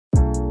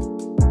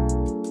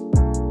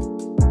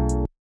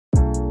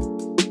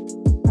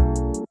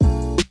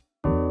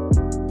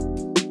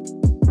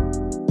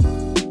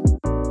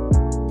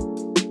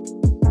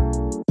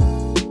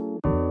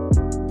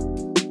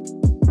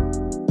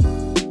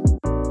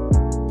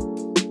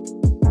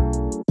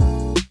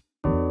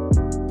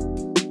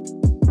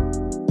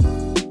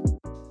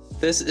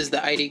This is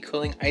the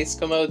ID-cooling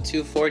Icekimo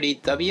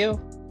 240w.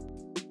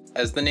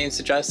 As the name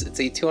suggests, it's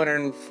a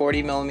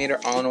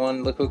 240mm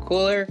all-in-one liquid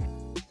cooler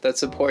that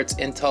supports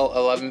Intel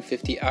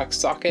 1150X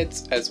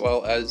sockets as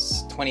well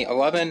as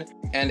 2011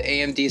 and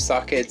AMD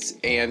sockets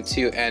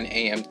AM2 and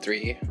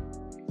AM3.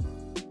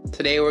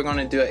 Today we're going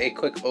to do a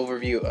quick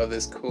overview of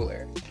this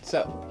cooler.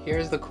 So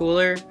here's the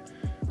cooler.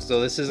 So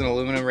this is an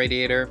aluminum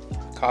radiator,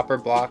 copper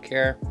block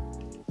here.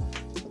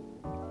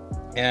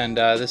 And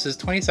this is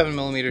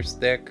 27mm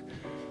thick,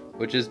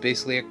 which is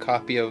basically a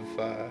copy of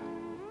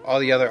all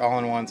the other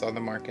all-in-ones on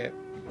the market.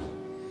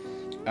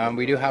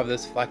 We do have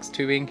this flex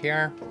tubing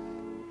here,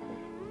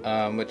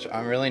 which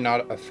I'm really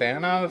not a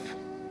fan of,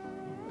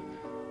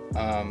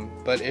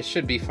 but it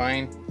should be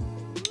fine.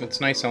 It's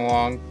nice and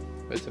long.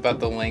 It's about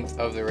the length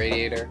of the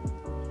radiator,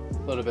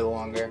 a little bit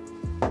longer.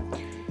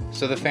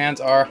 So the fans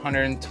are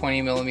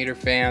 120mm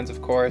fans,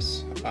 of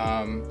course.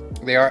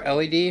 They are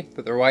LED,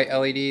 but they're white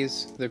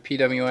LEDs. They're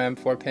PWM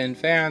 4-pin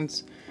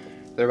fans.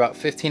 They're about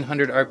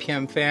 1500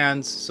 RPM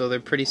fans, so they're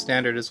pretty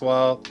standard as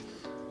well.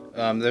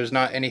 There's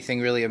not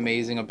anything really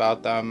amazing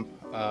about them.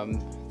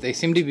 They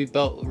seem to be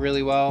built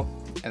really well,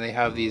 and they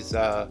have these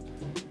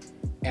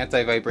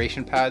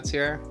anti-vibration pads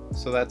here,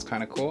 so that's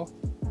kind of cool,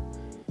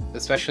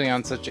 especially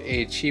on such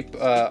a cheap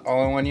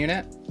all-in-one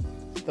unit.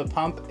 The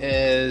pump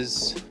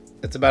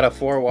it's about a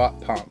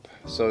 4-watt pump,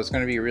 so it's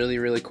going to be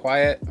really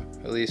quiet.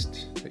 At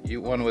least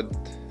one would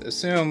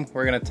assume.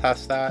 We're going to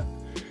test that.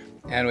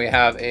 And we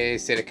have a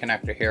SATA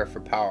connector here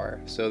for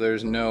power. So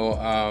there's no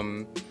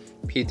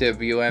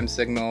PWM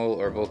signal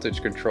or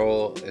voltage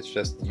control. It's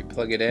just you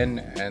plug it in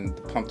and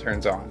the pump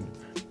turns on.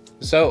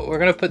 So we're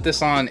gonna put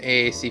this on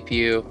a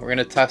CPU. We're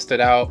gonna test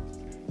it out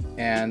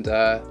and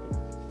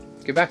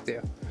get back to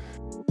you.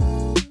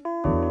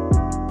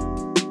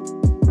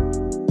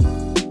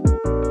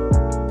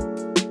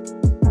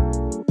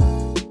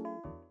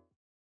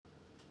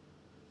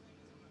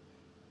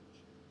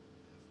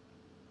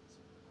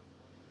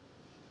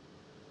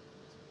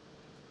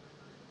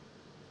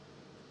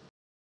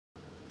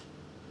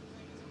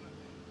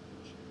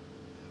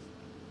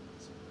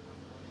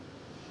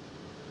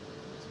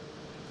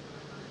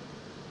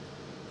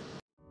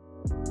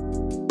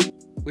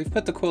 We've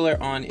put the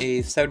cooler on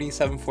a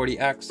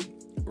 7740X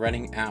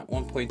running at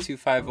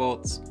 1.25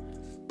 volts.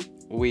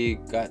 We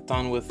got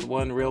done with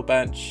one real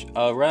bench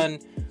run,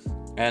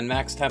 and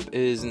max temp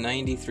is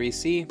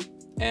 93C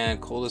and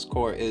coldest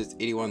core is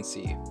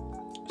 81C.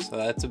 So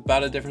that's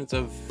about a difference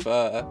of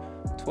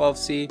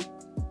 12C.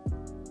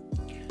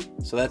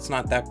 So that's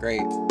not that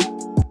great.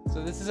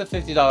 So this is a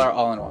 $50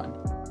 all-in-one.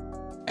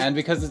 And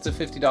because it's a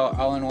 $50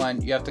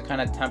 all-in-one, you have to kind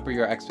of temper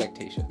your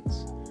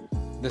expectations.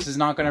 This is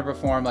not going to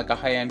perform like a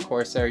high-end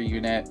Corsair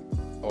unit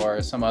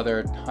or some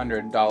other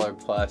 $100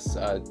 plus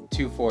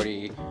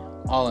 240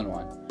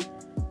 all-in-one.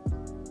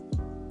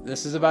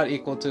 This is about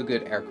equal to a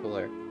good air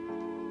cooler.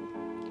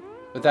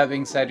 With that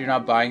being said, you're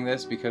not buying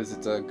this because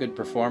it's a good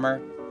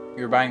performer.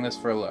 You're buying this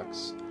for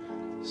looks.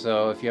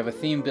 So if you have a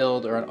theme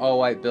build or an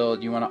all-white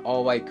build, you want an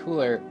all-white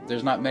cooler,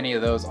 there's not many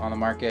of those on the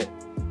market.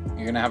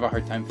 You're going to have a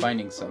hard time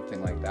finding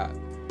something like that.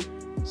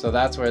 So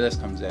that's where this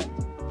comes in.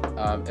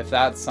 If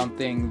that's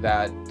something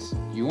that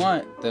you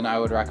want, then I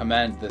would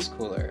recommend this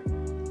cooler.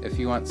 If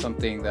you want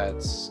something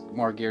that's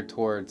more geared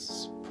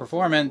towards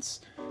performance,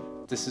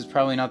 this is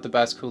probably not the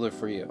best cooler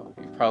for you.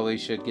 You probably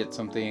should get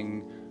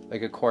something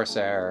like a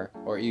Corsair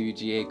or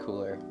EVGA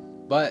cooler.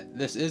 But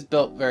this is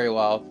built very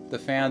well. The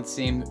fans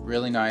seem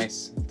really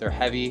nice. They're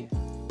heavy.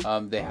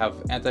 They have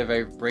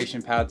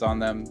anti-vibration pads on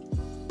them.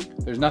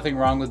 There's nothing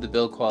wrong with the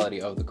build quality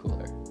of the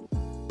cooler.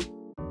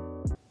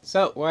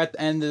 So we're at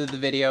the end of the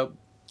video.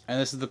 And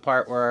this is the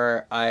part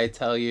where I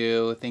tell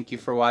you thank you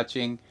for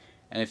watching,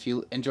 and if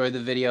you enjoyed the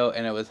video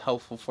and it was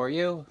helpful for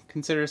you,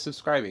 consider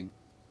subscribing.